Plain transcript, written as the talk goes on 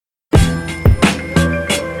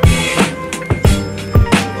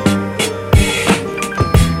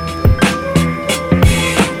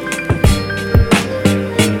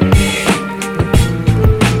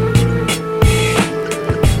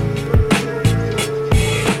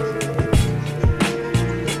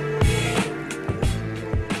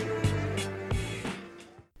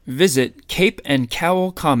Visit Cape and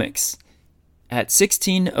Cowl Comics at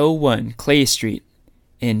 1601 Clay Street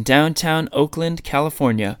in downtown Oakland,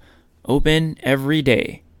 California, open every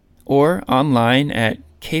day, or online at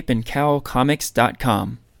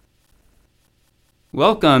capeandcowlcomics.com.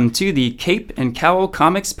 Welcome to the Cape and Cowl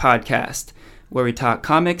Comics podcast, where we talk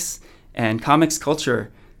comics and comics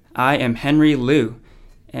culture. I am Henry Liu,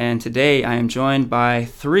 and today I am joined by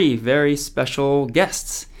three very special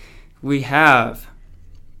guests. We have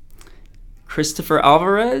Christopher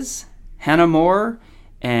Alvarez, Hannah Moore,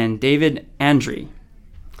 and David Andry,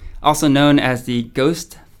 also known as the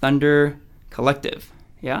Ghost Thunder Collective.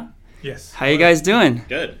 Yeah? Yes. How you guys doing?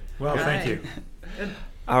 Good. Well, thank you.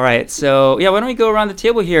 All right. So, why don't we go around the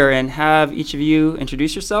table here and have each of you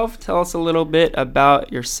introduce yourself? Tell us a little bit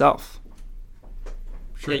about yourself.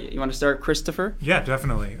 Sure. Yeah, you want to start, Christopher? Yeah,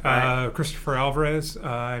 definitely. Right. Christopher Alvarez.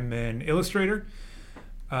 I'm an illustrator.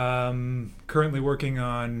 Currently working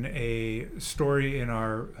on a story in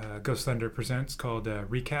our Ghost Thunder Presents called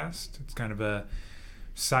Recast. It's kind of a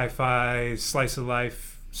sci-fi slice of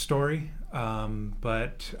life story,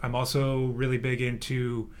 but I'm also really big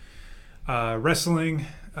into wrestling,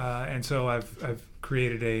 and so I've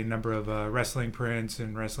created a number of wrestling prints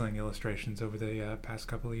and wrestling illustrations over the past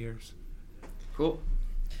couple of years. Cool.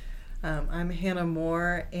 I'm Hannah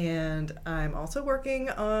Moore, and I'm also working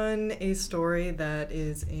on a story that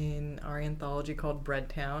is in our anthology called Bread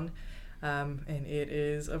Town, and it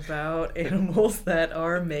is about animals that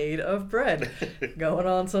are made of bread, going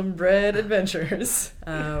on some bread adventures.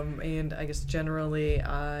 And I guess generally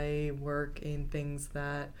I work in things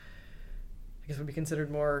that I guess would be considered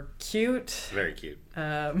more cute. Very cute.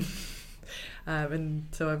 And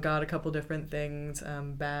so I've got a couple different things,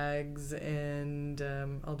 bags, and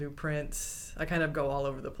I'll do prints. I kind of go all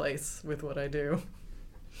over the place with what I do.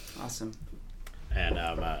 Awesome. And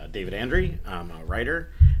I'm David Andry. I'm a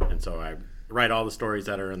writer, and so I write all the stories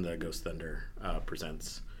that are in the Ghost Thunder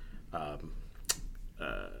Presents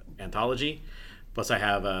anthology. Plus I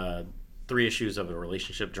have 3 issues of a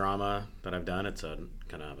relationship drama that I've done. It's a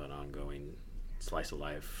kind of an ongoing slice of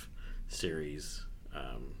life series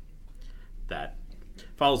that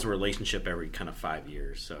follows a relationship every kind of 5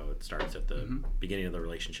 years. So it starts at the beginning of the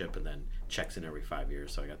relationship and then checks in every 5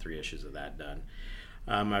 years. So I got 3 issues of that done.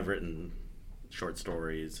 I've written short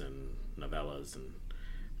stories and novellas and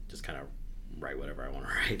just kind of write whatever I want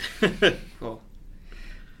to write. Cool.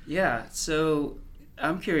 Yeah, so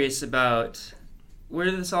I'm curious about where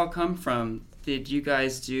did this all come from? Did you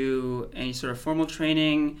guys do any sort of formal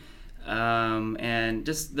training, and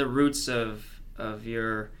just the roots of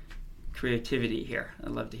your creativity here?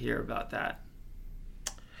 I'd love to hear about that.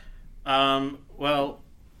 Well,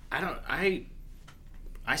 I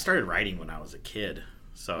started writing when I was a kid.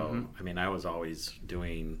 So, I mean, I was always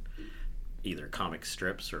doing either comic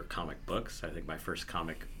strips or comic books. I think my first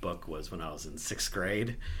comic book was when I was in 6th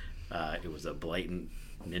grade. It was a blatant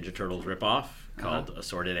Ninja Turtles ripoff called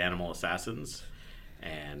Assorted Animal Assassins.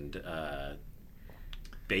 And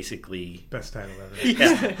basically... Best title ever.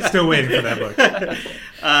 Yeah. Still waiting for that book.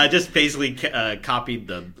 Just basically copied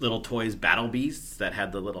the little toys Battle Beasts that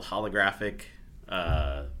had the little holographic...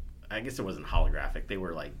 I guess it wasn't holographic. They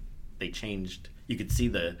were like... They changed... You could see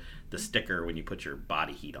the sticker when you put your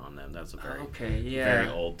body heat on them. That was a very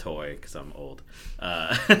old toy because I'm old.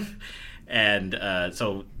 And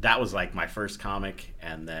so that was like my first comic,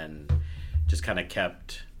 and then just kind of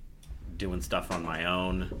kept doing stuff on my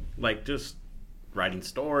own, like just writing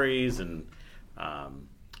stories. And I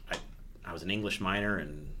was an English minor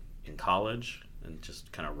in college and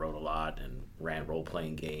just kind of wrote a lot and ran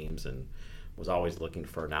role-playing games and was always looking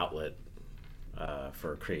for an outlet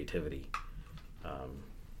for creativity.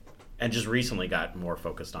 And just recently got more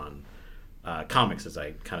focused on comics as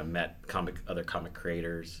I kind of met other comic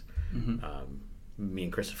creators. Me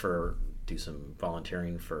and Christopher do some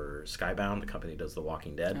volunteering for Skybound, the company that does The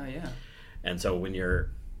Walking Dead. Oh, yeah. And so when you're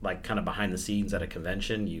like kind of behind the scenes at a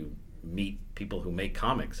convention, you meet people who make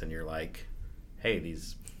comics, and you're like, hey,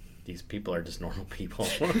 these people are just normal people.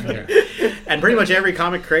 And pretty much every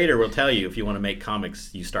comic creator will tell you if you want to make comics,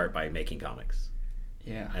 you start by making comics.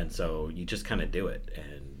 Yeah. And so you just kind of do it,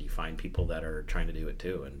 and you find people that are trying to do it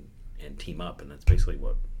too, and team up, and that's basically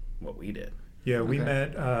what we did. Yeah, we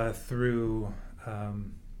met through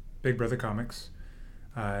Big Brother Comics.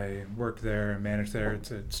 I worked there and managed there. It's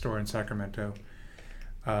a store in Sacramento.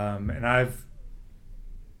 And I've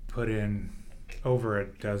put in over a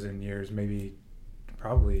dozen years,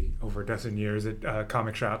 probably over a dozen years at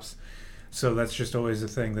comic shops. So that's just always a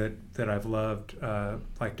thing that I've loved.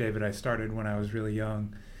 Like David, I started when I was really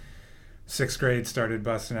young. 6th grade, started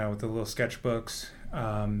busting out with the little sketchbooks,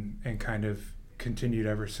 and kind of continued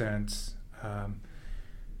ever since.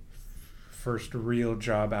 First real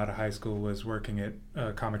job out of high school was working at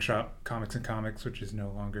a comic shop, Comics and Comics, which is no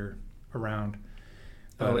longer around.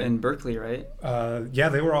 In Berkeley, right? Yeah,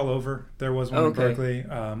 they were all over. There was one in Okay. Berkeley.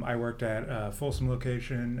 I worked at a Folsom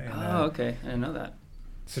location and Okay. I didn't know that.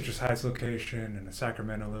 Citrus Heights location and a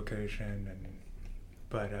Sacramento location.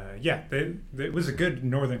 But it was a good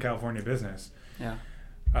Northern California business. Yeah.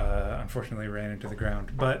 Unfortunately, ran into the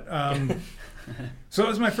ground. But so it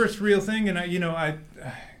was my first real thing, and I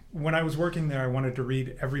when I was working there, I wanted to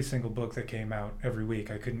read every single book that came out every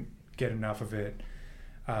week. I couldn't get enough of it,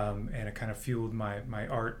 and it kind of fueled my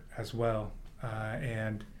art as well.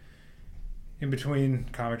 And in between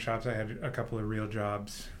comic shops, I had a couple of real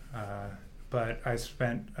jobs, but I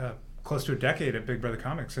spent close to a decade at Big Brother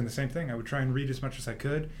Comics, and the same thing. I would try and read as much as I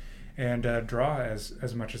could, and draw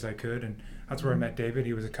as much as I could, and that's where I met David.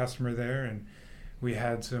 He was a customer there, and we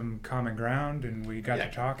had some common ground, and we got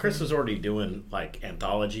to talk. Chris was already doing like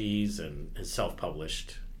anthologies and his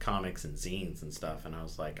self-published comics and zines and stuff, and I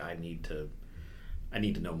was like, I need to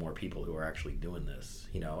know more people who are actually doing this,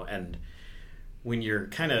 And when you're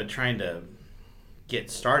kind of trying to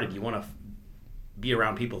get started, you want to be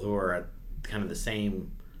around people who are at kind of the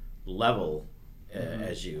same level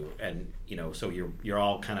as you, and so you're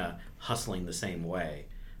all kind of hustling the same way.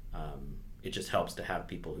 It just helps to have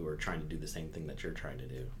people who are trying to do the same thing that you're trying to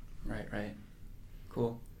do. Right.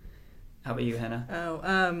 Cool. How about you,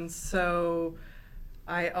 Hannah? So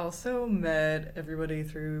I also met everybody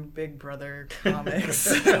through Big Brother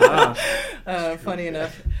Comics. Funny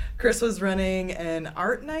enough, Chris was running an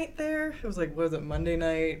art night there. It was like, what was it, Monday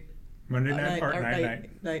night? Monday night, art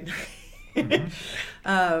night. Mm-hmm.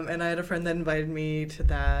 And I had a friend that invited me to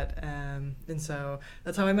that, and so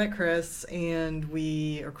that's how I met Chris,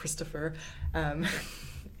 or Christopher,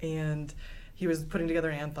 and he was putting together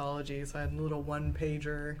an anthology, so I had a little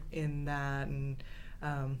one-pager in that, and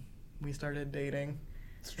we started dating.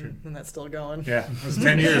 It's true. And that's still going. Yeah, it was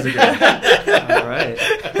 10 years ago. All right.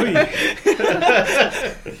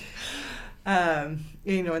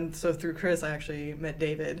 And so through Chris, I actually met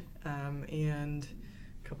David, and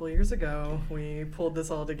couple of years ago we pulled this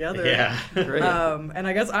all together. Yeah. Great. And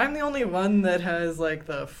I guess I'm the only one that has like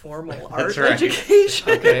the formal art right.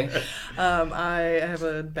 education. Okay. I have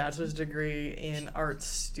a bachelor's degree in art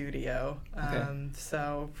studio. Okay.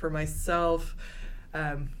 So for myself,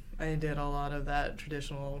 I did a lot of that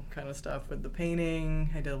traditional kind of stuff with the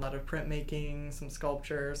painting. I did a lot of printmaking, some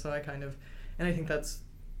sculpture. So and I think that's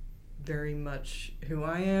very much who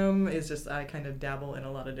I am, is just I kind of dabble in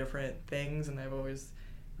a lot of different things, and I've always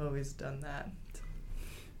done that.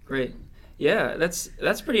 Great. Yeah, that's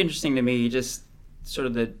pretty interesting to me, just sort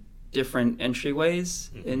of the different entryways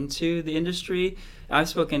into the industry. I've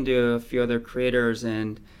spoken to a few other creators,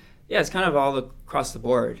 and yeah, it's kind of all across the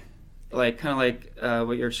board. What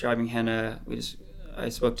you're describing, Hannah. I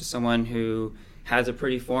spoke to someone who has a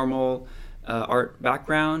pretty formal art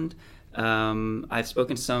background. I've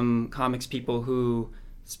spoken to some comics people who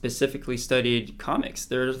specifically studied comics.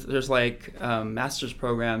 There's like master's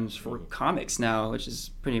programs for comics now, which is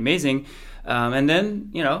pretty amazing. And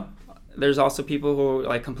then there's also people who are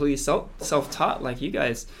like completely self-taught like you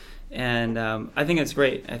guys, and I think it's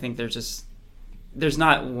great. I think there's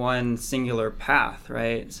not one singular path,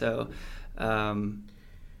 right? So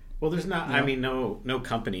well, there's not. I mean, no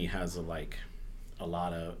company has no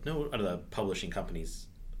out of the publishing companies,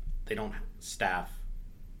 they don't staffers.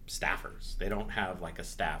 They don't have like a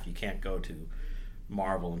staff. You can't go to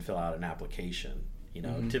Marvel and fill out an application.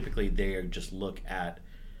 Typically they just look at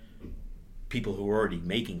people who are already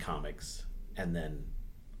making comics and then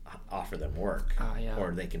offer them work,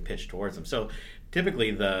 or they can pitch towards them. So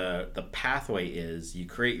typically the pathway is you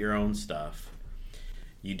create your own stuff,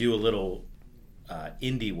 you do a little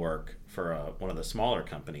indie work for one of the smaller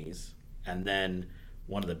companies, and then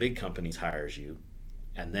one of the big companies hires you,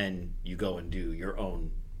 and then you go and do your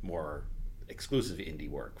own more exclusive indie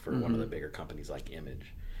work for one of the bigger companies like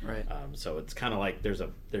Image. Right. So it's kind of like there's a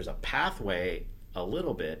pathway a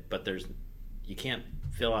little bit, but you can't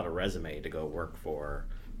fill out a resume to go work for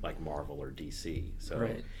like Marvel or DC. So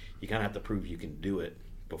you kind of have to prove you can do it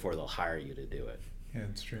before they'll hire you to do it. Yeah,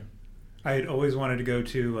 that's true. I had always wanted to go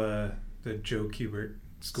to the Joe Kubert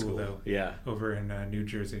school though. Yeah. Over in New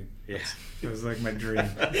Jersey. Yeah. It was like my dream.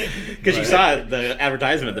 Because you saw the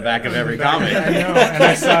advertisement at the back of every comic. I know, and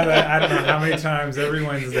I saw that I don't know how many times every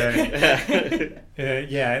Wednesday.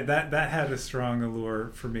 That had a strong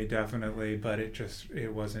allure for me, definitely, but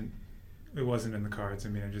it wasn't in the cards. I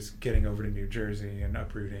mean, just getting over to New Jersey and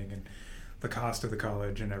uprooting and the cost of the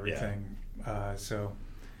college and everything. So,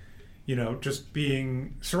 just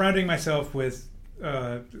surrounding myself with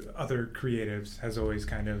other creatives has always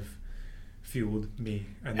kind of fueled me,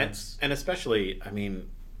 and especially, I mean,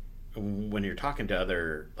 when you're talking to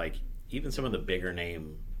other, like, even some of the bigger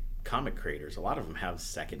name comic creators, a lot of them have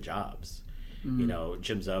second jobs. You know,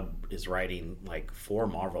 Jim Zub is writing like 4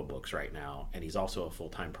 Marvel books right now, and he's also a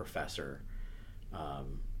full-time professor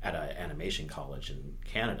at an animation college in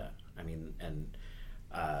Canada. I mean, and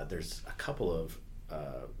there's a couple of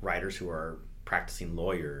writers who are practicing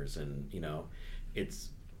lawyers, and, you know, it's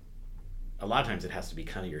a lot of times it has to be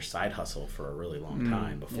kind of your side hustle for a really long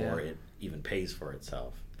time before it even pays for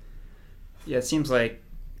itself. Yeah, it seems like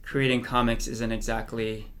creating comics isn't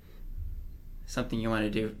exactly something you want to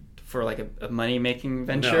do for like a money-making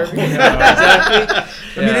venture. No.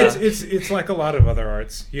 Exactly. I mean, it's like a lot of other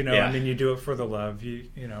arts, you know. Yeah. I mean, you do it for the love. You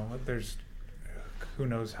know, there's who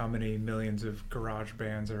knows how many millions of garage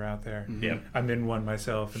bands are out there. Yeah. I'm in one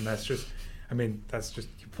myself, and that's just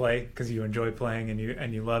you play because you enjoy playing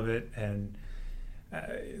and you love it, and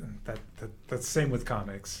that's the same with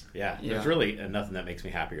comics. Yeah, there's really nothing that makes me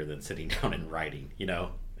happier than sitting down and writing, you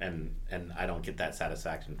know, and I don't get that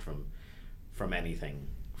satisfaction from anything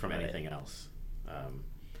else.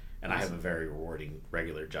 And I have a very rewarding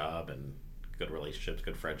regular job and good relationships,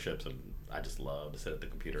 good friendships, and I just love to sit at the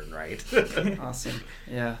computer and write. Awesome.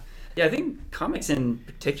 Yeah, I think comics in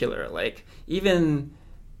particular, like even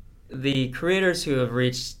the creators who have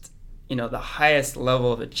reached, you know, the highest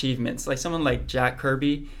level of achievements, like someone like Jack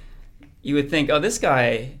Kirby, you would think, oh, this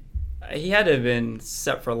guy, he had to have been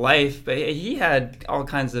set for life, but he had all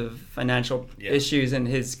kinds of financial issues in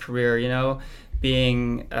his career, you know,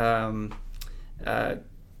 being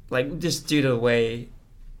like just due to the way,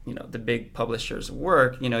 you know, the big publishers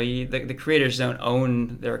work, you know, the creators don't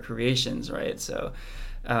own their creations, right? So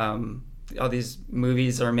all these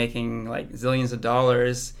movies are making like zillions of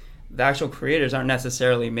dollars. The actual creators aren't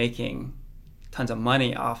necessarily making tons of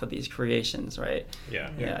money off of these creations, right?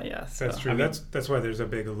 Yeah. So, that's true. I mean, that's why there's a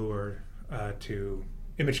big allure to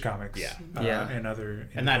Image Comics. And other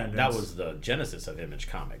and that was the genesis of Image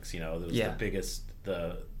Comics. You know, it was the biggest.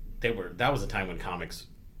 That was a time when comics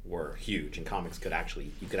were huge, and you could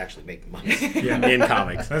actually make money in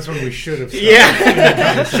comics. That's when we should have.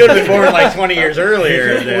 Should have been born like 20 years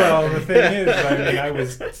earlier. Well, the thing is, I mean, I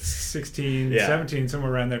was 16, 17,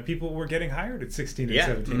 somewhere around there. People were getting hired at 16 and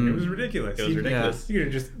 17. It was ridiculous. It was ridiculous. You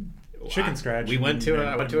could just chicken scratch. I went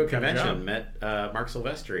to a convention, met Mark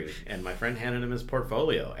Silvestri, and my friend handed him his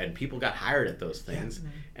portfolio, and people got hired at those things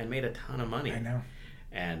and made a ton of money. I know.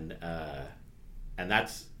 And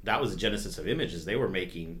that was the genesis of Images. They were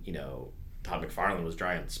making, you know, Todd McFarlane was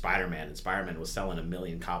drawing Spider-Man, and Spider-Man was selling 1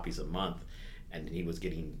 million copies a month, and he was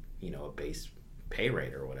getting, you know, a base pay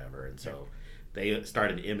rate or whatever. And so they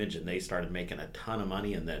started Image, and they started making a ton of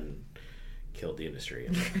money, and then killed the industry.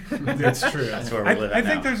 That's true. That's where we live. I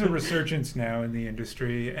think there's a resurgence now in the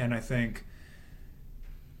industry, and I think,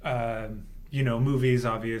 you know, movies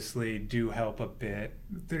obviously do help a bit.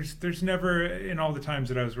 There's never, in all the times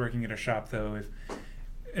that I was working at a shop, though, if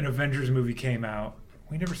an Avengers movie came out,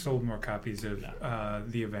 we never sold more copies of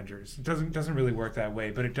the Avengers. It doesn't really work that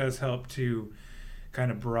way, but it does help to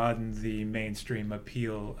kind of broaden the mainstream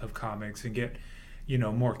appeal of comics and get, you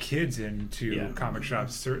know, more kids into comic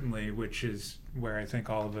shops, certainly, which is where I think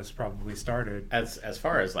all of us probably started. As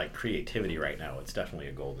far as like creativity right now, it's definitely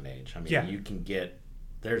a golden age. I mean, you can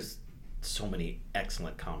there's so many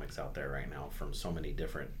excellent comics out there right now from so many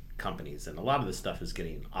different companies, and a lot of this stuff is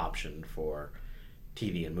getting optioned for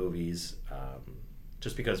TV and movies,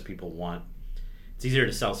 just because people it's easier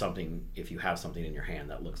to sell something if you have something in your hand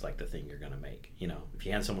that looks like the thing you're going to make. You know, if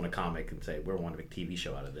you hand someone a comic and say, we want to make a TV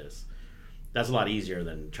show out of this, that's a lot easier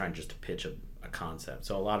than trying just to pitch a concept.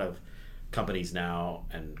 So a lot of companies now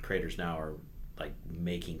and creators now are like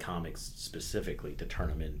making comics specifically to turn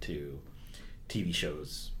them into TV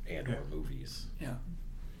shows and or movies. Yeah.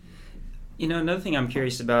 You know, another thing I'm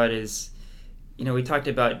curious about is, you know, we talked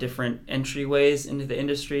about different entryways into the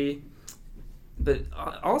industry, but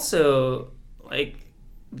also like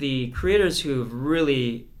the creators who've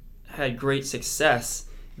really had great success,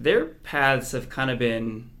 their paths have kind of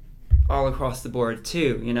been all across the board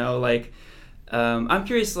too, you know, like I'm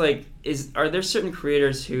curious, like, are there certain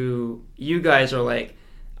creators who you guys are like,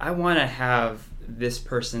 I want to have this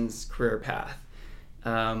person's career path?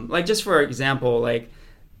 Like, just for example, like,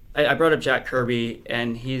 I brought up Jack Kirby,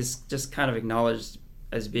 and he's just kind of acknowledged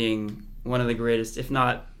as being one of the greatest, if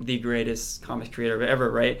not the greatest comic creator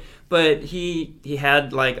ever, right? But he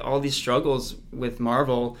had like all these struggles with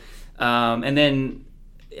Marvel, and then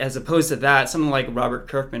as opposed to that, someone like Robert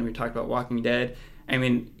Kirkman, we talked about Walking Dead. I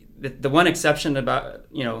mean, the one exception about,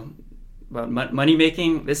 you know, money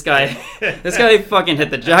making. This guy fucking hit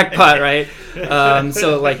the jackpot, right?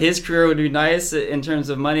 So like his career would be nice in terms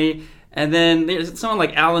of money. And then there's someone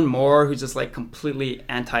like Alan Moore, who's just like completely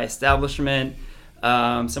anti-establishment.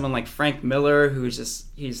 Someone like Frank Miller,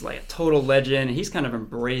 he's like a total legend. He's kind of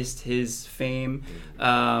embraced his fame.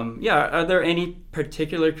 Are there any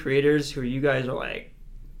particular creators who you guys are like,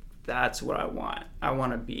 that's what I want. I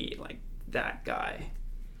want to be like that guy?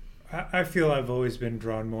 I feel I've always been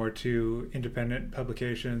drawn more to independent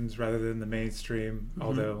publications rather than the mainstream,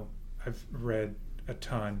 although I've read a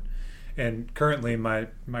ton. And currently my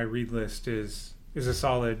read list is a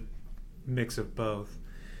solid mix of both.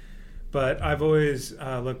 But I've always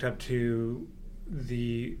looked up to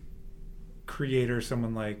the creator,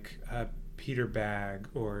 someone like Peter Bagg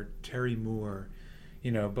or Terry Moore,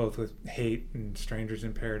 both with Hate and Strangers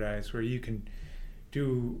in Paradise, where you can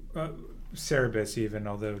do Cerebus even,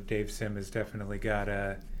 although Dave Sim has definitely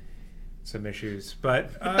got some issues.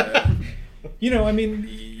 But,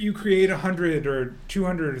 you create 100 or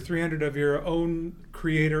 200 or 300 of your own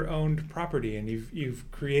creator-owned property, and you've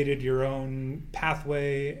created your own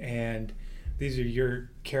pathway, and these are your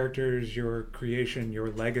characters, your creation, your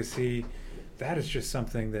legacy. That is just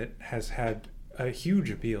something that has had a huge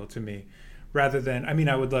appeal to me, rather than,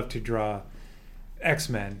 I would love to draw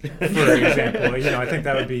X-Men, for example. I think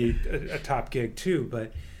that would be a top gig too,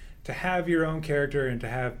 but to have your own character and to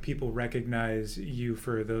have people recognize you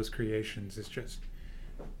for those creations is just,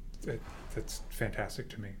 that's fantastic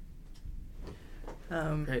to me.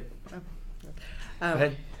 Great. Go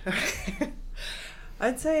ahead.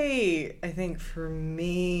 I'd say, I think for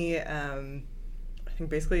me, I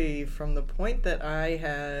think basically from the point that I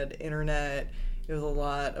had internet, it was a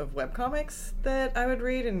lot of webcomics that I would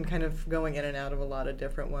read and kind of going in and out of a lot of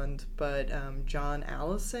different ones. But John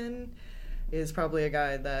Allison is probably a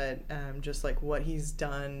guy that just like what he's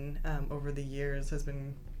done over the years has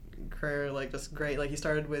been like just great. Like he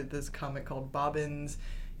started with this comic called Bobbins.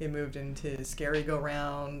 It moved into Scary Go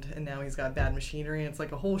Round, and now he's got Bad Machinery. It's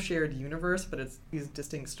like a whole shared universe, but it's these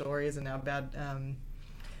distinct stories. And now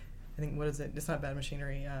I think, what is it? It's not Bad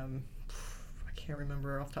Machinery. I can't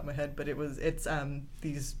remember off the top of my head, but it's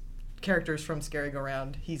these characters from Scary Go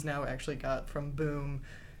Round. He's now actually got from Boom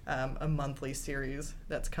a monthly series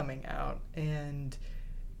that's coming out, and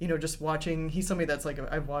just watching. He's somebody that's like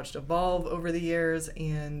I've watched evolve over the years,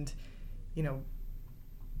 and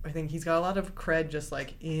I think he's got a lot of cred just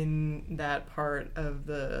like in that part of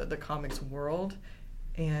the comics world.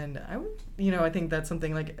 And I think that's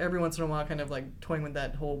something like every once in a while kind of like toying with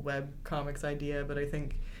that whole web comics idea. But I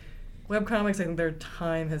think web comics, I think their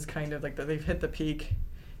time has kind of like they've hit the peak,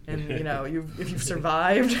 and if you've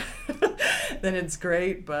survived, then it's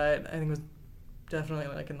great. But I think it was definitely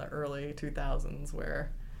like in the early 2000s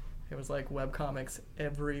where it was like web comics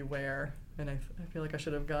everywhere. And I feel like I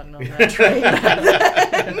should have gotten on that train back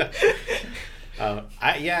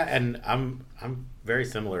then. And I'm very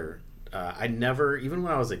similar. I never, even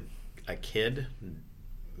when I was a kid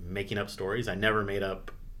making up stories, I never made up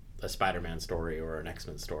a Spider-Man story or an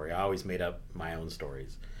X-Men story. I always made up my own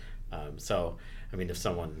stories. If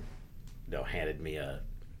someone handed me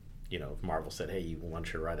if Marvel said, "Hey, you want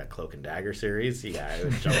to write a Cloak and Dagger series?" Yeah, I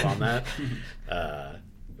would jump on that.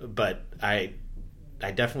 But I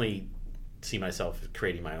definitely see myself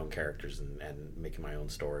creating my own characters and making my own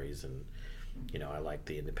stories, and I like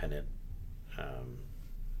the independent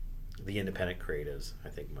creatives. I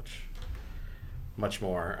think much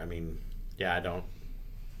more. I don't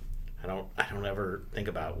ever think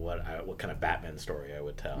about what kind of Batman story I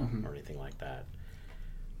would tell or anything like that.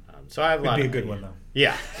 So I have a lot. It'd be a good one though.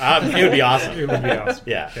 Yeah, it would be awesome. It would be awesome.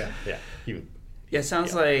 Yeah. It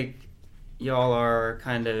sounds like y'all are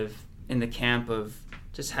kind of in the camp of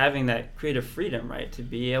just having that creative freedom, right? To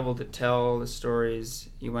be able to tell the stories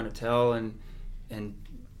you want to tell and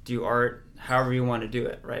do art however you want to do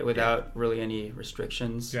it, right? Without really any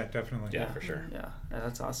restrictions. Yeah, definitely. Yeah, for sure. Yeah,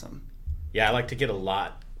 that's awesome. Yeah, I like to get a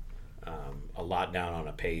lot down on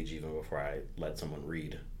a page even before I let someone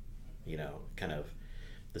read. Kind of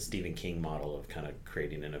the Stephen King model of kind of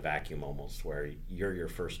creating in a vacuum almost, where you're your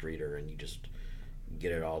first reader and you just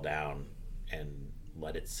get it all down and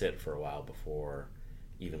let it sit for a while before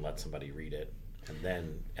even let somebody read it. And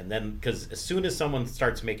then because as soon as someone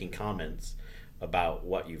starts making comments about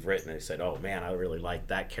what you've written, they said, "Oh man, I really like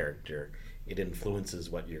that character," it influences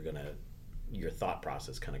what your thought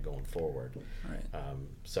process kind of going forward. Right.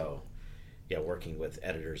 Working with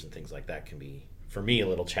editors and things like that can be, for me, a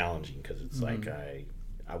little challenging, because it's like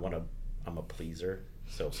I'm a pleaser,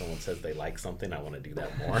 so if someone says they like something, I want to do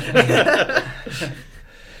that more.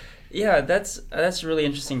 Yeah, that's really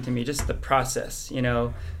interesting to me, just the process.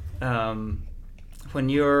 when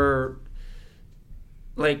you're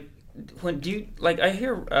like, I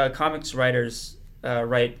hear comics writers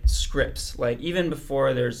write scripts, like even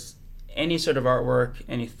before there's any sort of artwork,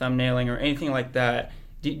 any thumbnailing or anything like that.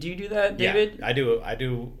 Do you do that, David? Yeah, I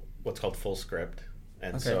do what's called full script.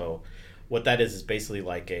 And so what that is basically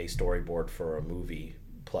like a storyboard for a movie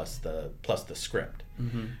plus the script.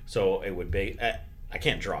 Mm-hmm. So it would be, I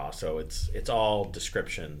can't draw, so it's all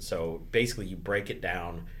description. So basically you break it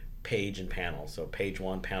down page and panel. So page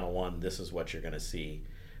 1, panel 1, this is what you're going to see.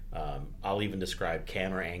 I'll even describe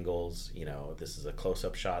camera angles. This is a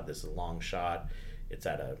close-up shot, this is a long shot. It's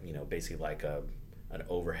at a, basically like an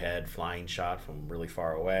overhead flying shot from really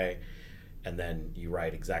far away. And then you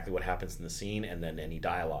write exactly what happens in the scene and then any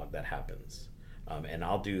dialogue that happens. And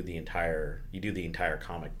I'll do the entire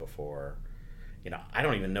comic before, I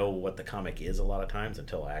don't even know what the comic is a lot of times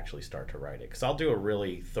until I actually start to write it. Because I'll do a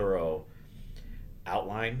really thorough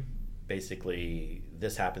outline. Basically,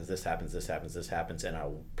 this happens, this happens, this happens, this happens, and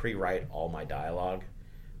I'll pre-write all my dialogue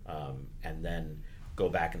and then go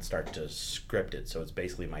back and start to script it. So it's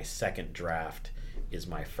basically my second draft is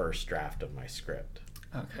my first draft of my script.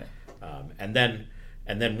 Okay.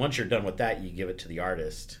 And then once you're done with that, you give it to the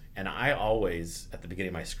artist. And I always, at the beginning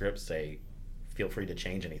of my script, say, feel free to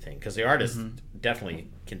change anything. Because the artist definitely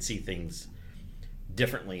can see things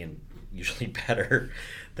differently and usually better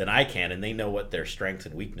than I can. And they know what their strengths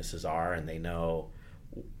and weaknesses are. And they know,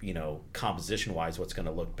 composition-wise, what's going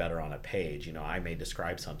to look better on a page. I may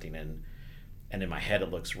describe something and in my head it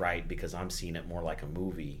looks right because I'm seeing it more like a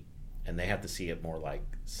movie. And they have to see it more like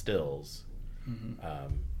stills.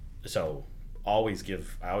 Mm-hmm. So I always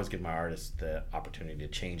give my artists the opportunity to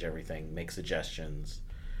change everything, make suggestions,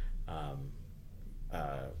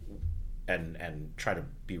 and try to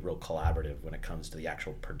be real collaborative when it comes to the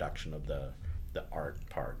actual production of the art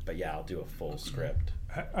part. But yeah, I'll do a full script.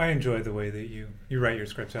 I enjoy the way that you write your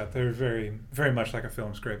scripts out. They're very, very much like a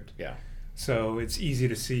film script. Yeah. So it's easy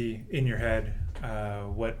to see in your head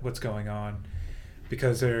what's going on,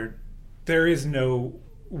 because there is no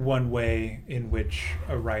one way in which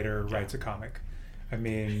a writer writes a comic. I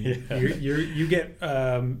mean, you get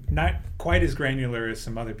not quite as granular as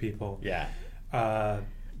some other people. Yeah.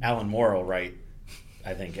 Alan Moore will write,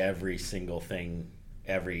 I think, every single thing,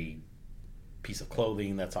 every piece of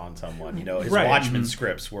clothing that's on someone. His Watchmen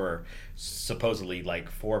scripts were supposedly like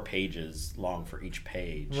 4 pages long for each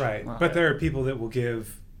page. Right. Wow. But there are people that will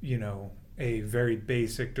give, a very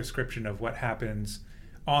basic description of what happens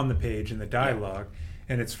on the page in the dialogue. Yeah.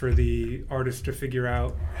 And it's for the artist to figure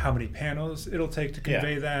out how many panels it'll take to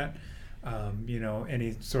convey that,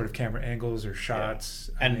 any sort of camera angles or shots.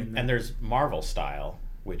 Yeah. And there's Marvel style,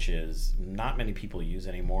 which is not many people use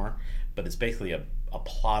anymore, but it's basically a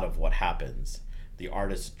plot of what happens. The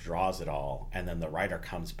artist draws it all, and then the writer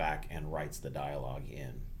comes back and writes the dialogue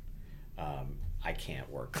in. I can't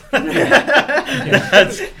work.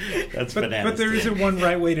 That's bananas. But there isn't one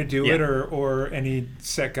right way to do it, or any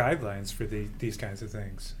set guidelines for these kinds of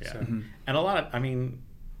things. Yeah. So. Mm-hmm. And a lot of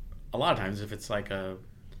times, if it's like a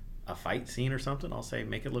fight scene or something, I'll say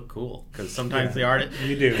make it look cool, because sometimes the artist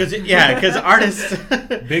you do because artists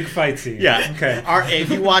big fight scene. Yeah. Okay. If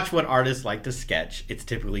you watch what artists like to sketch, it's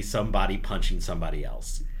typically somebody punching somebody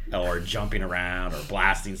else or jumping around or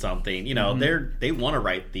blasting something. They want to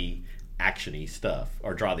write the actiony stuff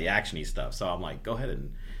or draw the actiony stuff. So I'm like, go ahead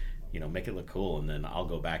and make it look cool, and then I'll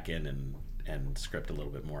go back in and script a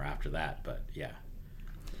little bit more after that. But yeah,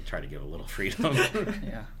 try to give a little freedom.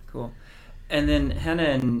 Yeah, cool. And then Hannah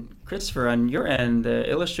and Christopher, on your end, the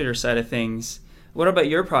illustrator side of things, what about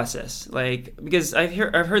your process? Like, because I've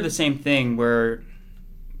heard the same thing where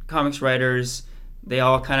comics writers, they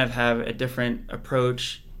all kind of have a different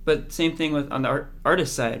approach, but same thing on the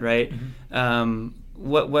artist side, right? Mm-hmm.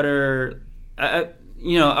 What are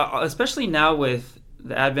especially now with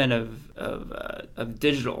the advent of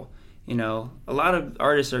digital, a lot of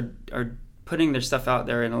artists are putting their stuff out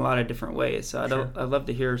there in a lot of different ways. So I'd love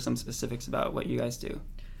to hear some specifics about what you guys do.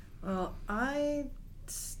 Well, I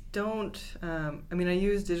don't. I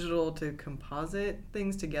use digital to composite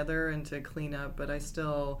things together and to clean up, but I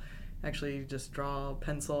still actually just draw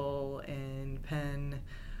pencil and pen,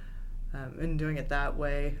 and doing it that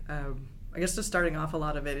way. I guess just starting off, a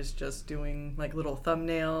lot of it is just doing like little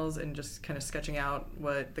thumbnails and just kind of sketching out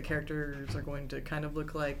what the characters are going to kind of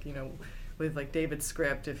look like, with like David's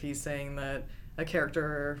script. If he's saying that a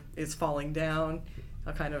character is falling down,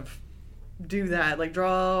 I'll kind of do that, like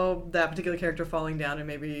draw that particular character falling down and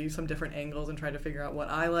maybe some different angles and try to figure out what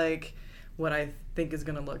I like, what I think is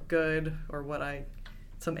going to look good, or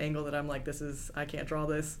some angle that I'm like, I can't draw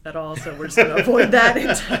this at all, so we're just going to avoid that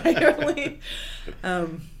entirely.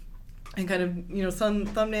 and kind of, some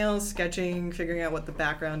thumbnails, sketching, figuring out what the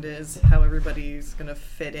background is, how everybody's going to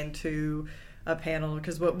fit into a panel.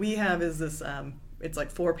 Because what we have is this, it's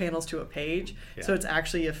like 4 panels to a page. Yeah. So it's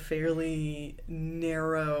actually a fairly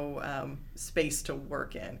narrow space to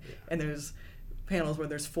work in. Yeah. And there's panels where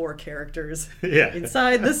there's 4 characters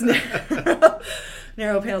inside this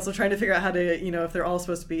narrow panel. So trying to figure out how to, if they're all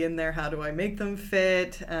supposed to be in there, how do I make them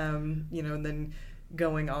fit? And then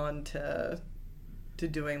going on to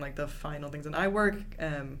doing like the final things. And I work,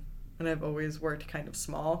 and I've always worked kind of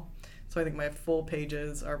small. So I think my full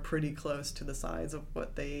pages are pretty close to the size of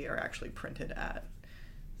what they are actually printed at.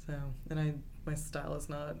 So, and my style is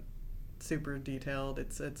not super detailed.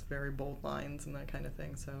 It's very bold lines and that kind of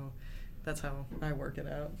thing. So that's how I work it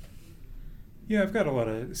out. Yeah, I've got a lot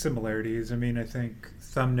of similarities. I mean, I think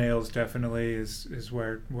thumbnails definitely is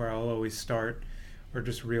where I'll always start, or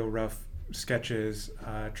just real rough sketches,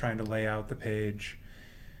 trying to lay out the page.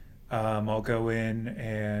 I'll go in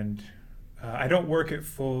and I don't work at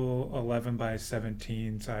full 11 by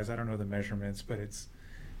 17 size. I don't know the measurements, but it's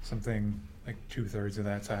something like 2/3 of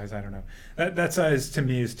that size. I don't know. That size to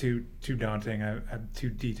me is too daunting. I'm too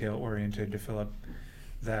detail oriented to fill up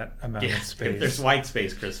that amount of space. If there's white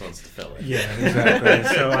space, Chris wants to fill it. Yeah,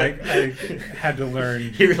 exactly. So I had to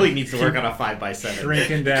learn. He really needs to work on a 5x7.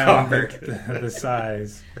 Shrinking down the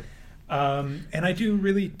size. And I do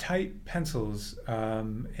really tight pencils,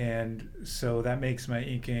 and so that makes my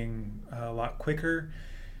inking a lot quicker,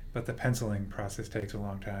 but the penciling process takes a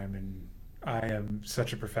long time, and I am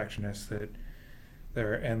such a perfectionist that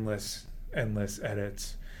there are endless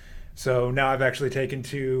edits. So now I've actually taken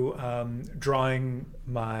to drawing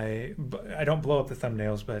I don't blow up the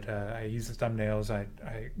thumbnails, but I use the thumbnails,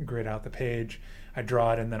 I grid out the page, I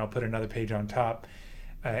draw it, and then I'll put another page on top.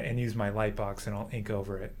 And use my light box, and I'll ink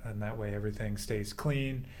over it, and that way everything stays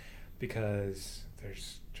clean, because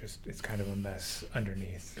it's kind of a mess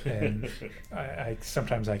underneath, and I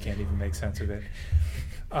sometimes I can't even make sense of it.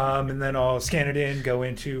 And then I'll scan it in, go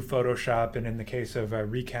into Photoshop, and in the case of a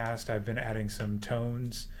recast, I've been adding some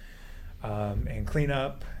tones and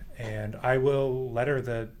cleanup, and I will letter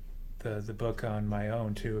the book on my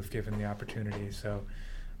own too, if given the opportunity. So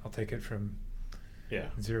I'll take it from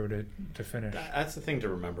zero to finish. That's the thing to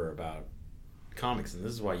remember about comics, and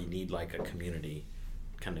this is why you need like a community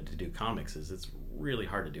kind of to do comics, is it's really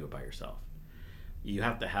hard to do it by yourself. You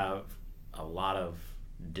have to have a lot of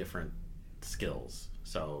different skills.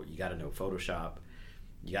 So you got to know Photoshop,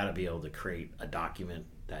 you got to be able to create a document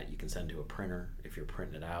that you can send to a printer if you're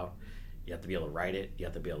printing it out. You have to be able to write it, you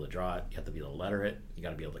have to be able to draw it, you have to be able to letter it, you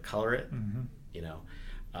got to be able to color it.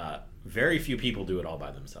 Very few people do it all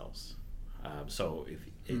by themselves. So if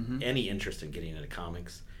any interest in getting into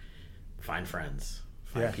comics, find friends,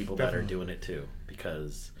 find people that are doing it too,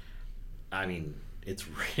 because I mean, it's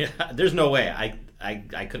there's no way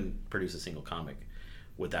I couldn't produce a single comic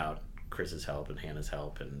without Chris's help and Hannah's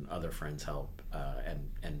help and other friends' help,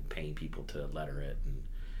 and paying people to letter it, and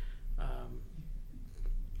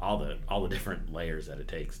all the different layers that it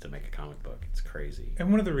takes to make a comic book. It's crazy. And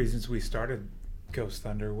one of the reasons we started Ghost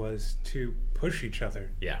Thunder was to push each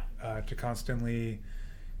other, to constantly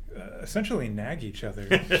essentially nag each other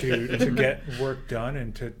to get work done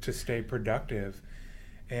and to stay productive,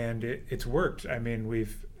 and it's worked. I mean,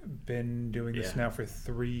 we've been doing this now for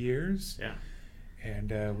 3 years,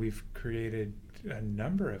 and we've created a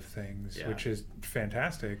number of things, which is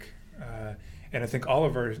fantastic, and I think all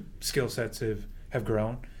of our skill sets have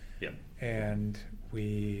grown, and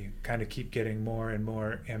we kind of keep getting more and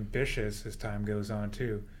more ambitious as time goes on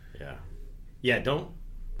too.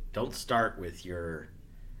 Don't start with your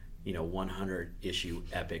 100 issue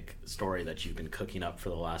epic story that you've been cooking up for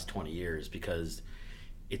the last 20 years, because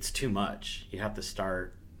it's too much. You have to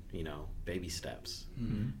start baby steps.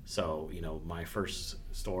 So my first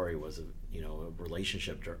story was a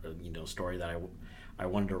relationship story that I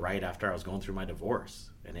wanted to write after I was going through my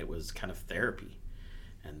divorce, and it was kind of therapy.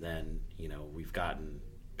 And then, we've gotten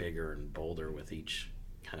bigger and bolder with each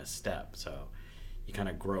kind of step. So you kind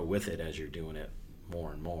of grow with it as you're doing it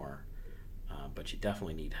more and more. But you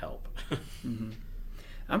definitely need help.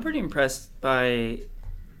 I'm pretty impressed by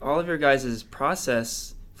all of your guys'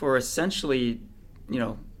 process for essentially,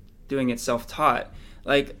 doing it self-taught.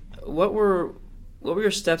 Like, what were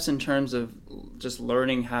your steps in terms of just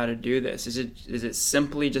learning how to do this? Is it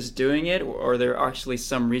simply just doing it, or are there actually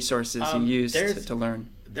some resources you use to learn?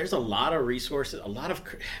 There's a lot of resources. A lot of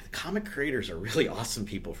comic creators are really awesome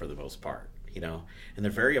people for the most part, and they're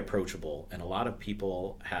very approachable. And a lot of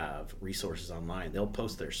people have resources online. They'll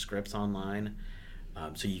post their scripts online,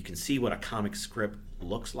 so you can see what a comic script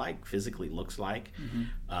physically looks like.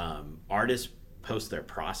 Artists post their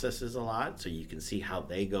processes a lot, so you can see how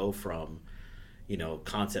they go from,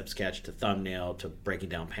 concept sketch to thumbnail to breaking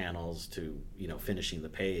down panels to, finishing the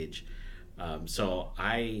page. So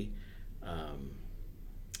I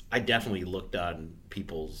definitely looked on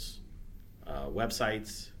people's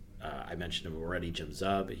websites. I mentioned him already, Jim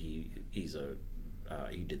Zub. He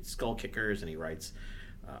did Skull Kickers, and he writes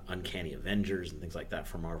Uncanny Avengers and things like that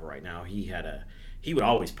for Marvel right now. He would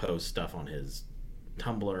always post stuff on his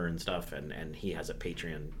Tumblr and stuff, and he has a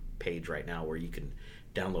Patreon page right now where you can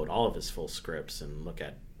download all of his full scripts and look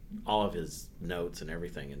at all of his notes and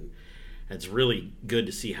everything, and it's really good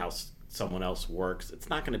to see how someone else works. It's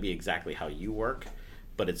not going to be exactly how you work,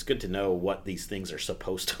 but it's good to know what these things are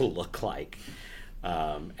supposed to look like.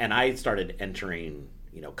 And I started entering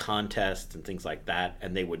contests and things like that,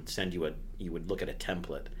 and they would send you you would look at a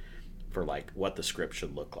template for like what the script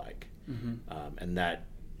should look like. And that,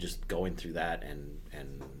 just going through that and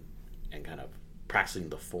kind of practicing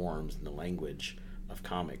the forms and the language of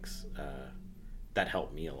comics, that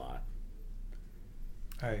helped me a lot.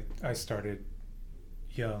 I started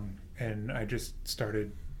young, and I just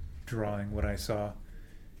started drawing what I saw,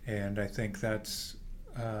 and I think that's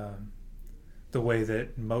the way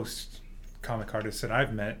that most comic artists that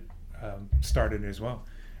I've met started as well.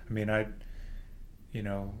 I mean, it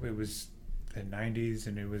was the 90s,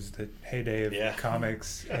 and it was the heyday of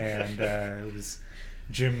comics, and it was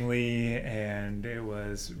Jim Lee and it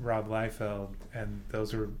was Rob Liefeld, and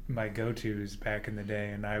those were my go-tos back in the day.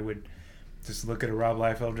 And I would just look at a Rob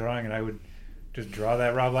Liefeld drawing, and I would just draw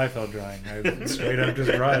that Rob Liefeld drawing. I would straight up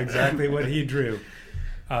just draw exactly what he drew.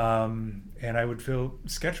 And I would fill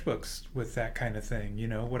sketchbooks with that kind of thing,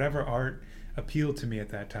 whatever art appealed to me at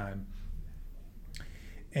that time.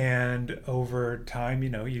 And over time,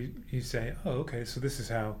 you say, oh, okay, so this is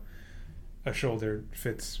how a shoulder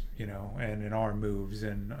fits, and an arm moves,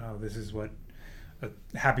 and oh, this is what a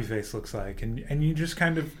happy face looks like. And you just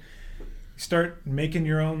kind of start making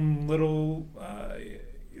your own little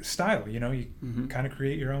style, you kind of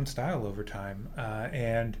create your own style over time.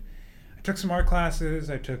 And I took some art classes.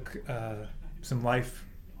 I took some life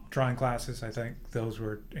drawing classes. I think those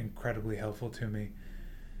were incredibly helpful to me.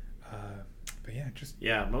 But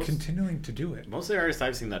yeah, continuing to do it. Most of the artists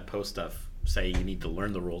I've seen that post stuff say you need to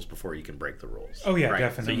learn the rules before you can break the rules. Oh yeah, right?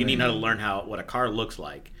 definitely. So you need to learn what a car looks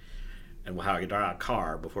like, and how you draw a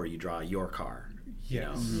car before you draw your car.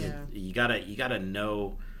 Yes. You gotta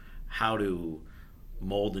know how to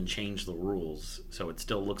mold and change the rules so it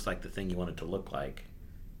still looks like the thing you want it to look like,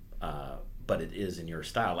 but it is in your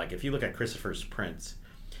style. Like if you look at Christopher's prints,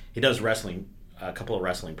 he does a couple of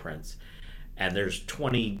wrestling prints, and there's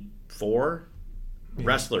 24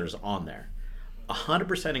 wrestlers on there.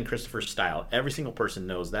 100% in Christopher's style. Every single person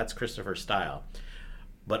knows that's Christopher's style.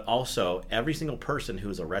 But also, every single person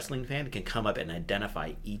who's a wrestling fan can come up and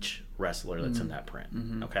identify each wrestler that's in that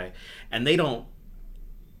print. Okay? And they don't...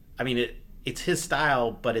 I mean, it's his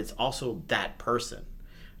style, but it's also that person.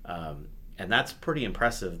 And that's pretty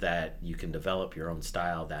impressive that you can develop your own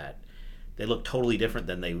style that they look totally different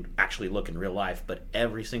than they actually look in real life, but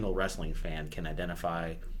every single wrestling fan can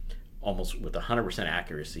identify almost with 100%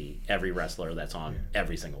 accuracy every wrestler that's on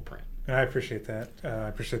every single print. I appreciate that. I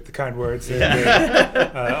appreciate the kind words.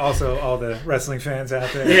 Also, all the wrestling fans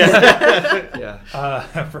out there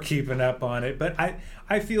for keeping up on it. But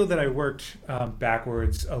I feel that I worked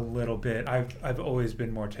backwards a little bit. I've always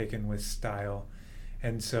been more taken with style.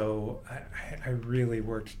 And so I really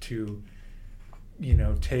worked to,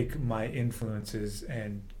 take my influences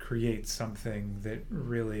and create something that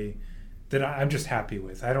I'm just happy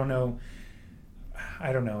with. I don't know.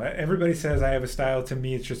 Everybody says I have a style. To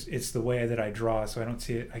me, it's the way that I draw. So I don't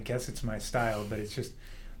see it. I guess it's my style, but it's just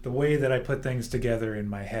the way that I put things together in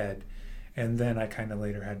my head. And then I kind of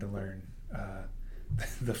later had to learn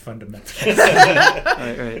the fundamentals.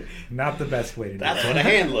 Right. Not the best way to do it. That's what a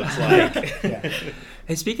hand looks like. Yeah.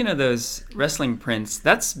 Hey, speaking of those wrestling prints,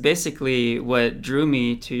 that's basically what drew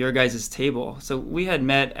me to your guys' table. So we had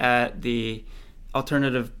met at the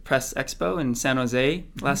Alternative Press Expo in San Jose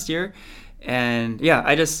last year. And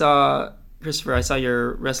I just saw, Christopher, I saw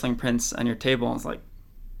your wrestling prints on your table, and I was like,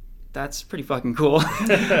 that's pretty fucking cool.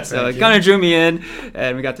 So it kind of drew me in,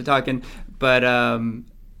 and we got to talking. But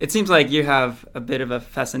it seems like you have a bit of a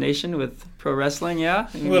fascination with pro wrestling, yeah?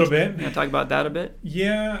 A little bit. You want to talk about that a bit?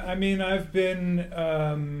 Yeah, I mean, I've been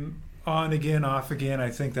on again, off again. I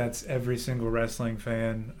think that's every single wrestling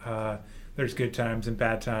fan. There's good times and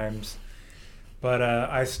bad times. But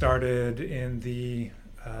I started in the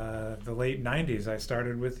late 90s. I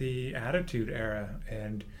started with the Attitude Era,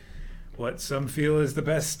 and what some feel is the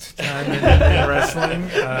best time in wrestling.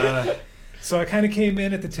 So I kind of came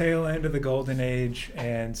in at the tail end of the golden age,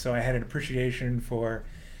 and so I had an appreciation for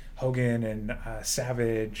Hogan and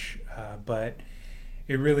Savage, but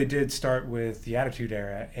it really did start with the Attitude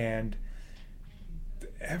Era, and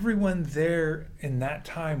everyone there in that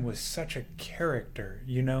time was such a character,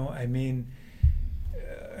 you know? I mean,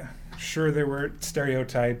 sure there were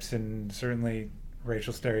stereotypes, and certainly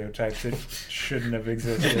racial stereotypes that shouldn't have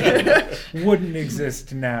existed, wouldn't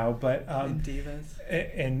exist now, but And divas.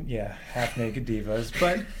 and yeah, half naked divas,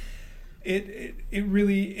 but it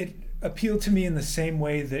really appealed to me in the same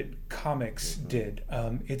way that comics did.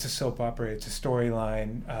 It's a soap opera, it's a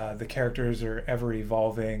storyline, the characters are ever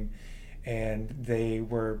evolving, and they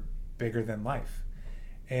were bigger than life.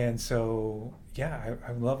 And so yeah,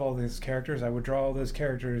 I love all these characters. I would draw all those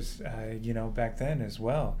characters back then as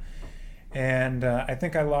well. And I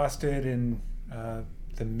think I lost it in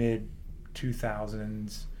the mid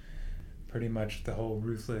 2000s. Pretty much the whole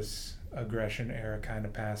ruthless aggression era kind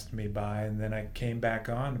of passed me by, and then I came back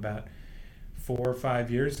on about 4 or 5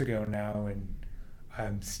 years ago now, and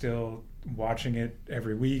I'm still watching it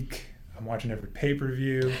every week. I'm watching every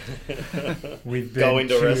pay-per-view. We've been going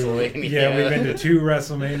to WrestleMania. Yeah, we've been to 2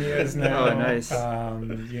 WrestleManias now. Oh, nice.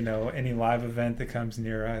 Any live event that comes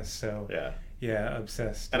near us. So yeah,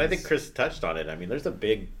 obsessed. And I think Chris touched on it. I mean, there's a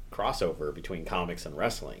big crossover between comics and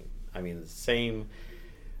wrestling. I mean, the same,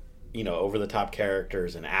 over-the-top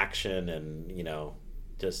characters and action and,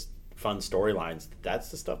 just fun storylines.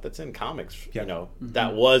 That's the stuff that's in comics,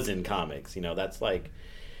 that was in comics. That's like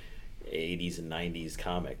 80s and 90s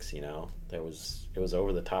comics, it was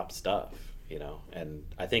over-the-top stuff, And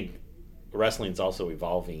I think wrestling's also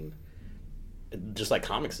evolving, just like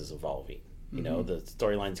comics is evolving. The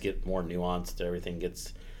storylines get more nuanced. Everything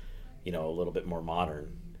gets, a little bit more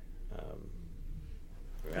modern.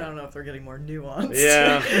 I don't know if they're getting more nuanced.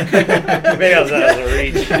 Yeah. Maybe that was a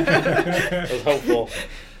reach. I was hopeful.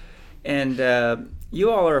 And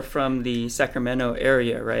you all are from the Sacramento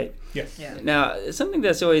area, right? Yes. Yeah. Now, something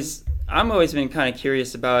that's I'm always been kind of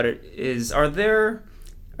curious about it is, are there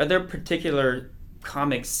particular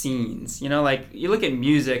comic scenes? Like you look at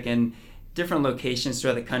music and different locations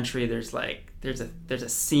throughout the country, there's a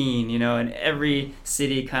scene, and every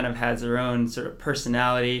city kind of has their own sort of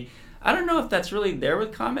personality. I don't know if that's really there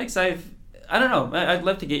with comics. I don't know. I'd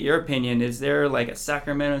love to get your opinion. Is there like a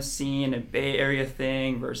Sacramento scene, a Bay Area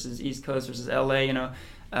thing versus East Coast versus LA?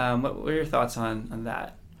 What are your thoughts on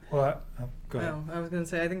that? Well, go ahead. I was going to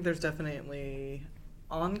say, I think there's definitely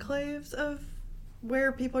enclaves of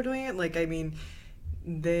where people are doing it. Like, I mean,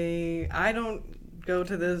 I don't go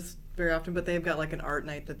to this very often, but they've got like an art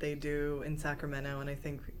night that they do in Sacramento, and I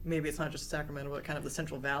think maybe it's not just Sacramento, but kind of the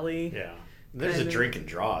Central Valley. Yeah. There's a drink and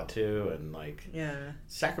draw too, and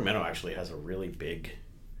Sacramento actually has a really big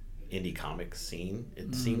indie comic scene.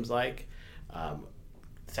 It seems like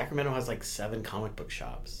Sacramento has like 7 comic book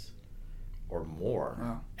shops or more.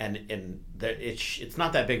 Wow. And it's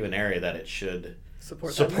not that big of an area that it should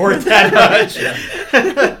support that much.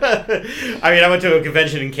 I mean, I went to a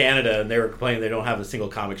convention in Canada, and they were complaining they don't have a single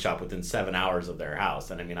comic shop within 7 hours of their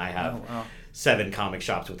house. And I mean, I have 7 comic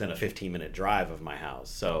shops within a 15-minute drive of my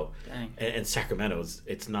house. So, and Sacramento,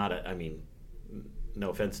 it's not I mean, no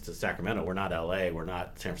offense to Sacramento, we're not LA, we're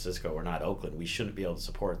not San Francisco, we're not Oakland. We shouldn't be able to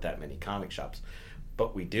support that many comic shops,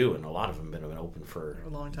 but we do, and a lot of them have been open for a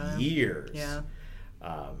long time, years. Yeah.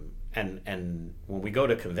 And when we go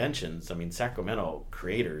to conventions, I mean, Sacramento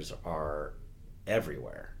creators are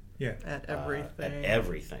everywhere. Yeah. At everything. At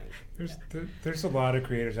everything. There's a lot of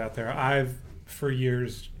creators out there. I've for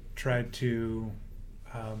years tried to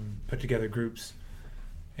put together groups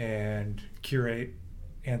and curate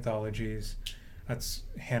anthologies. That's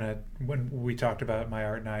Hannah. When we talked about my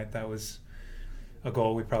art night, that was a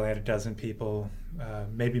goal. We probably had a dozen people,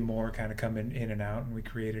 maybe more, kind of coming in and out, and we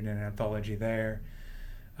created an anthology there.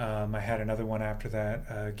 I had another one after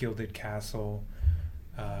that, Gilded Castle,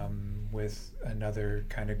 with another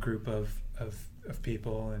kind of group of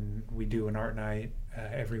people, and we do an art night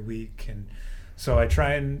every week. And so I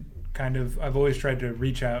try and I've always tried to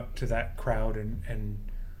reach out to that crowd, and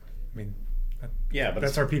I mean, but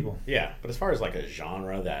that's our people. Yeah, but as far as like a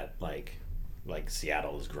genre that like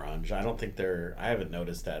Seattle's grunge, I haven't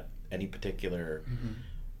noticed that any particular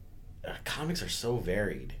comics are so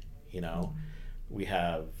varied. We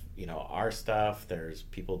have our stuff. There's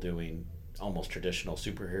people doing almost traditional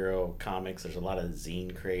superhero comics. There's a lot of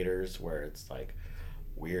zine creators where it's like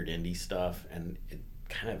weird indie stuff, and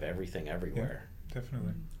kind of everything everywhere. Yeah,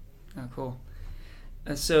 definitely. Oh, cool.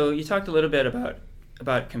 So you talked a little bit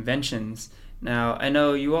about conventions. Now, I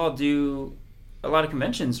know you all do a lot of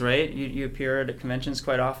conventions, right? You appear at conventions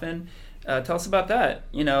quite often. Tell us about that.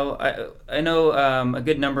 I know a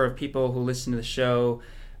good number of people who listen to the show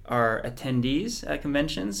are attendees at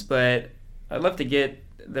conventions, but I'd love to get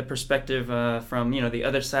the perspective from the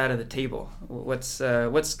other side of the table. What's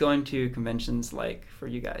going to conventions like for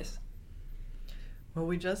you guys? Well,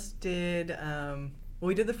 we just did.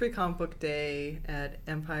 We did the Free Comic Book Day at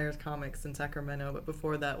Empire's Comics in Sacramento, but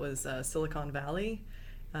before that was Silicon Valley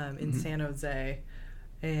in San Jose,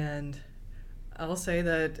 and I'll say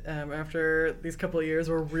that after these couple of years,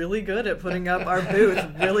 we're really good at putting up our booth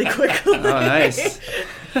really quickly. Oh, nice.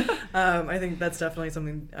 I think that's definitely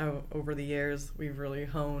something over the years we've really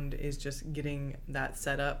honed, is just getting that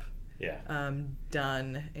setup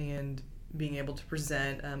done and being able to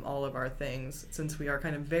present all of our things. Since we are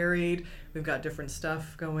kind of varied, we've got different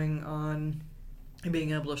stuff going on, and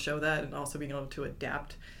being able to show that, and also being able to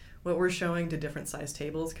adapt what we're showing to different size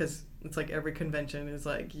tables, because it's like every convention is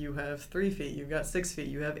like, you have 3 feet, you've got 6 feet,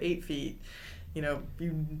 you have 8 feet. You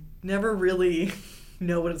never really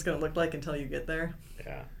know what it's going to look like until you get there.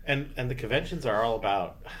 Yeah, and the conventions are all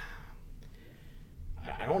about,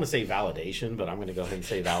 I don't want to say validation, but I'm going to go ahead and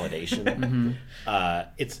say validation.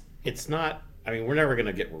 It's not, I mean, we're never going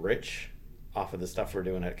to get rich off of the stuff we're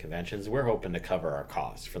doing at conventions. We're hoping to cover our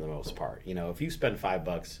costs for the most part. If you spend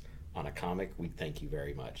 $5 on a comic, we thank you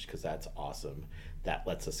very much, because that's awesome. That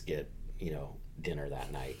lets us get, dinner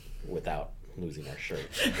that night without losing our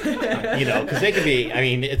shirts. Because they can be, I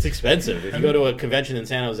mean, it's expensive. If you go to a convention in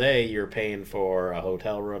San Jose, you're paying for a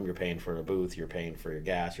hotel room, you're paying for a booth, you're paying for your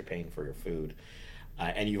gas, you're paying for your food.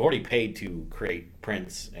 And you've already paid to create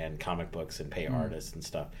prints and comic books and pay artists and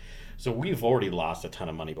stuff. So we've already lost a ton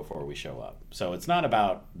of money before we show up. So it's not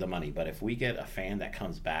about the money, but if we get a fan that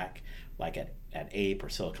comes back, like at Ape or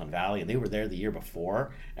Silicon Valley, and they were there the year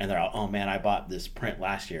before, and they're all, oh man, I bought this print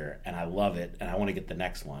last year, and I love it, and I want to get the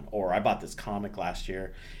next one. Or I bought this comic last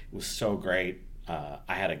year, it was so great. I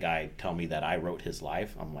had a guy tell me that I wrote his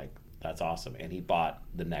life. I'm like, that's awesome. And he bought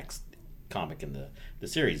the next comic in the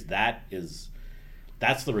series.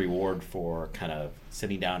 That's the reward for kind of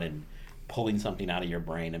sitting down and pulling something out of your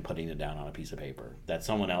brain and putting it down on a piece of paper. That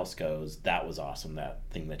someone else goes, that was awesome, that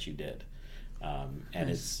thing that you did. And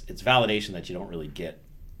it's validation that you don't really get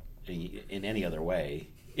in any other way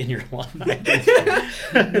in your life.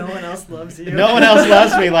 No one else loves you. No one else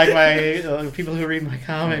loves me like my people who read my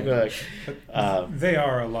comic book. They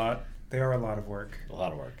are a lot. They are a lot of work. A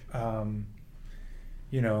lot of work. And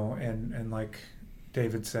like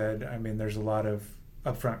David said, I mean, there's a lot of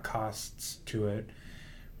upfront costs to it.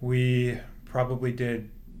 We probably did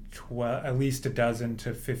at least a dozen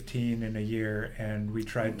to 15 in a year, and we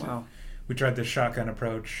tried the shotgun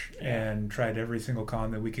approach and tried every single con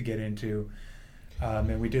that we could get into.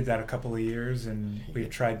 And we did that a couple of years, and we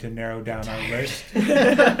tried to narrow down our list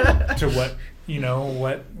to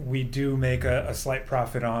what we do make a slight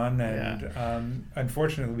profit on. And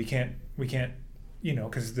unfortunately, we can't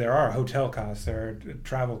because there are hotel costs, there are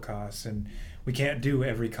travel costs, and we can't do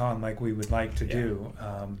every con like we would like to do.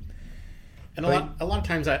 And a lot of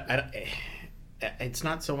times, it's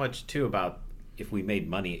not so much too about if we made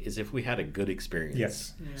money, is if we had a good experience.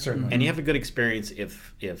 Yes, certainly. And you have a good experience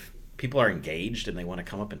if people are engaged and they want to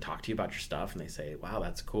come up and talk to you about your stuff, and they say, wow,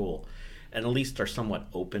 that's cool, and at least are somewhat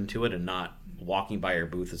open to it and not walking by your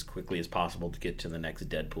booth as quickly as possible to get to the next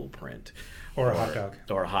Deadpool print. Or a hot dog.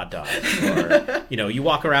 Or a hot dog. Or, you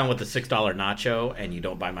walk around with a $6 nacho and you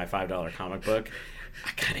don't buy my $5 comic book.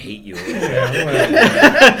 I kind of hate you.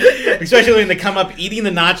 Especially when they come up eating the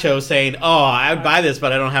nacho saying, oh, I would buy this,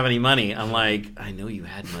 but I don't have any money. I'm like, I know you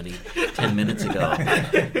had money 10 minutes ago.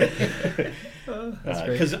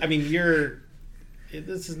 Because, I mean,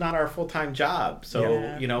 this is not our full-time job.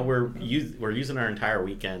 So, we're using our entire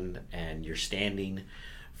weekend, and you're standing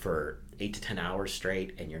for 8 to 10 hours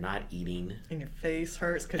straight, and you're not eating, and your face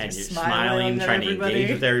hurts because and you're smiling, trying to engage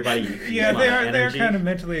with everybody. They're kind of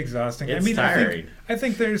mentally exhausting. It's tiring. I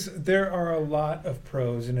think there are a lot of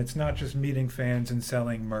pros, and it's not just meeting fans and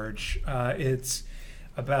selling merch. It's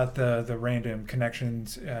about the random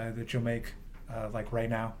connections that you'll make, like right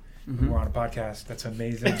now. We're on a podcast. That's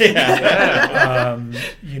amazing.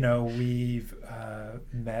 We've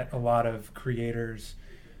met a lot of creators.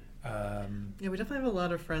 We definitely have a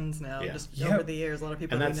lot of friends now. Over the years, a lot of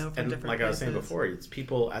people we know from different like places. I was saying before, it's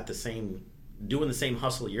people at doing the same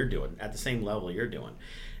hustle you're doing, at the same level you're doing.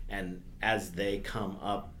 And as they come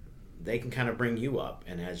up, they can kind of bring you up.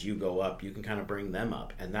 And as you go up, you can kind of bring them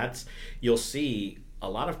up. And you'll see a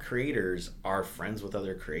lot of creators are friends with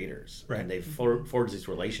other creators. Right. And they forge these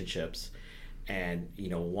relationships. And,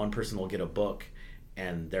 one person will get a book,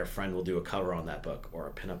 and their friend will do a cover on that book or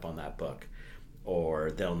a pinup on that book. Or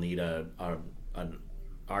they'll need a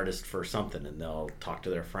artist for something, and they'll talk to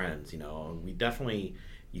their friends. You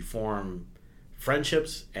form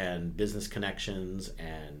friendships and business connections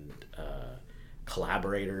and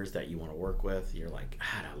collaborators that you want to work with. You're like,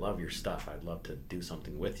 God, I love your stuff. I'd love to do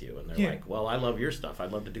something with you. And they're like, well, I love your stuff.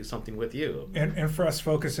 I'd love to do something with you. And for us,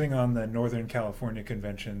 focusing on the Northern California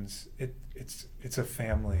conventions, it's a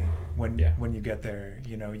family when you get there.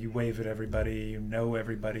 You wave at everybody,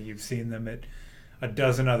 everybody, you've seen them at a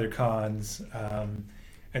dozen other cons,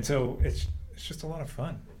 and so it's just a lot of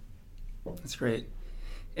fun. That's great.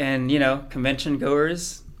 And convention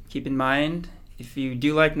goers, keep in mind, if you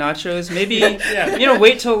do like nachos, maybe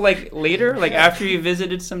wait till later, after you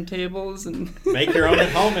visited some tables, and make your own at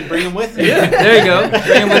home and bring them with you. Yeah, there you go.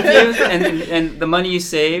 Bring them with you, and the money you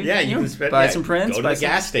save, you can spend, buy some prints. Go to the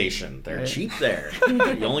gas station; they're cheap there.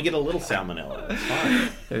 You only get a little salmonella. It's fine.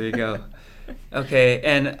 There you go. Okay,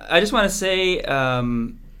 and I just want to say,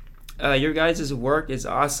 your guys' work is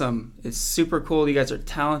awesome. It's super cool. You guys are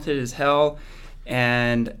talented as hell.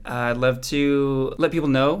 And I'd love to let people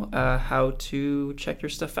know how to check your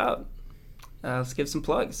stuff out. Let's give some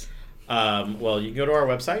plugs. Well, you can go to our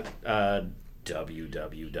website,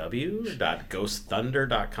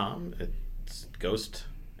 www.ghostthunder.com. It's ghost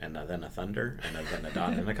and then a thunder and then a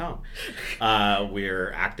dot and a com.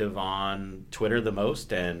 We're active on Twitter the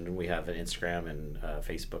most, and we have an Instagram and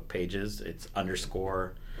Facebook pages. It's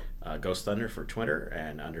 _ Ghost Thunder for Twitter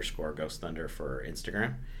and _ Ghost Thunder for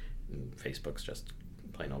Instagram. And Facebook's just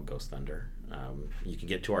plain old Ghost Thunder. You can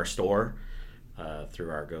get to our store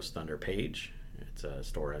through our Ghost Thunder page. It's a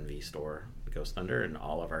Store NV store, Ghost Thunder, and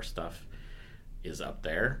all of our stuff is up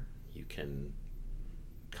there. You can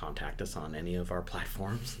contact us on any of our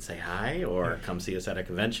platforms and say hi, or come see us at a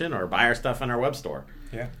convention, or buy our stuff on our web store.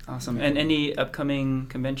 Yeah, awesome. And any upcoming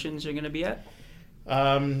conventions you're going to be at?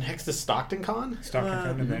 Next is Stockton Con.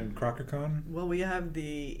 And then Crocker Con. Well, we have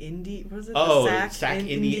the Indie, what is it? Oh, the SAC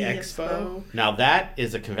Indie Expo. Now that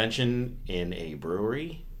is a convention in a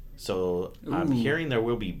brewery. So I'm hearing there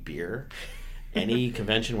will be beer. Any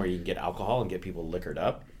convention where you can get alcohol and get people liquored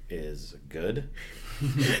up is good.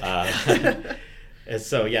 And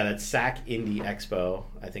so that's SAC Indie Expo.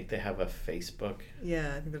 I think they have a Facebook.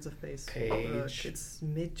 Yeah, I think there's a Facebook page. It's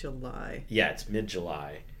mid-July. Yeah, it's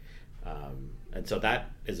mid-July. And so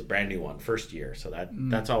that is a brand new one, first year. So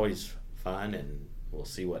that's always fun, and we'll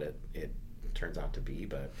see what it turns out to be.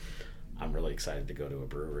 But I'm really excited to go to a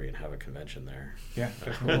brewery and have a convention there. Yeah,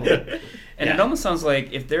 definitely. And it almost sounds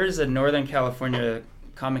like if there's a Northern California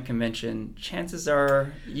comic convention, chances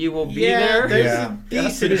are you will be there. There's a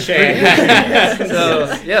decent chance. So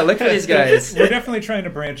look for these guys. We're definitely trying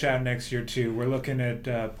to branch out next year too. We're looking at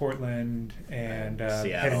Portland and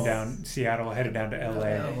headed down to LA.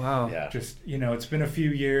 Oh wow! Yeah. Just it's been a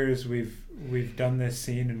few years. We've done this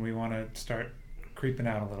scene, and we want to start creeping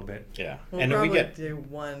out a little bit. Yeah, We'll and probably we get do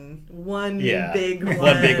one big one.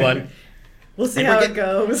 One big one. We'll see how it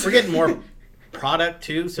goes. We're getting more product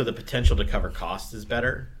too, so the potential to cover costs is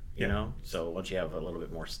better. So once you have a little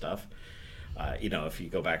bit more stuff, if you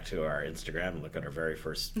go back to our Instagram and look at our very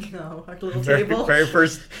first, our little table, very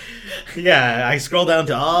first, I scroll down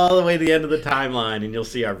to all the way to the end of the timeline, and you'll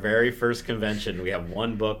see our very first convention. We have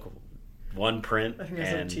one book, one print,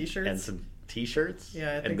 some t-shirts. And some t-shirts,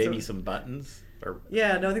 and maybe some buttons. I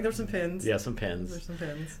think there's some pins. Yeah, some pins. There's some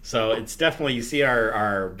pins. So it's definitely, you see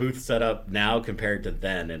our booth set up now compared to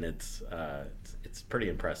then, and it's pretty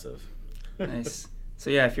impressive. Nice. So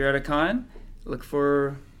if you're at a con, look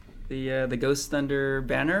for the Ghost Thunder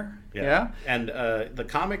banner. Yeah. And the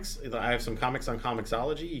comics, I have some comics on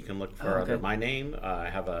Comixology. You can look for under my name. I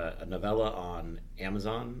have a novella on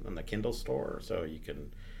Amazon on the Kindle store, so you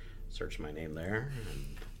can search my name there. And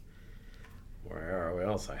where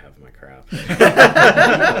else I have my crap.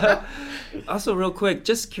 Also, real quick,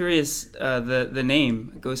 just curious, the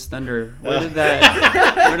name Ghost Thunder. Where did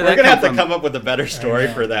that? We're gonna have to come up with a better story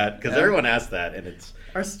for that, because everyone asked that, and it's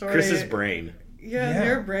our story. Chris's brain.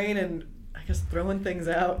 Your brain, and I guess throwing things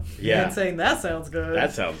out. Yeah. And saying that sounds good.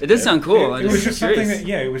 That sounds. It does sound cool. It was just something that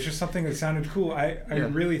it was just something that sounded cool. I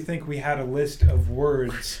really think we had a list of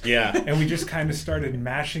words. Yeah. And we just kind of started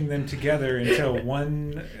mashing them together until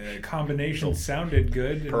one combination sounded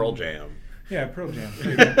good. Pearl Jam. Yeah, Pearl Jam. There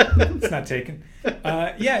you go. It's not taken.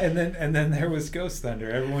 And then there was Ghost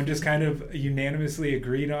Thunder. Everyone just kind of unanimously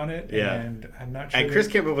agreed on it. Yeah. And I'm not sure. And Chris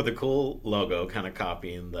came up with a cool logo, kind of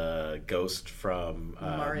copying the Ghost from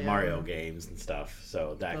Mario games and stuff.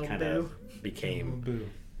 So that kind of became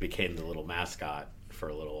the little mascot for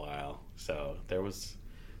a little while. So there was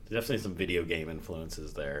definitely some video game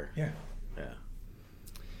influences there. Yeah.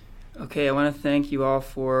 Okay, I want to thank you all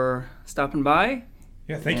for stopping by.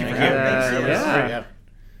 Yeah, thank you for having us. Yeah.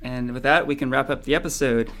 And with that, we can wrap up the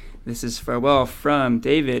episode. This is farewell from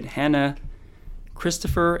David, Hannah,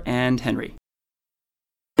 Christopher, and Henry.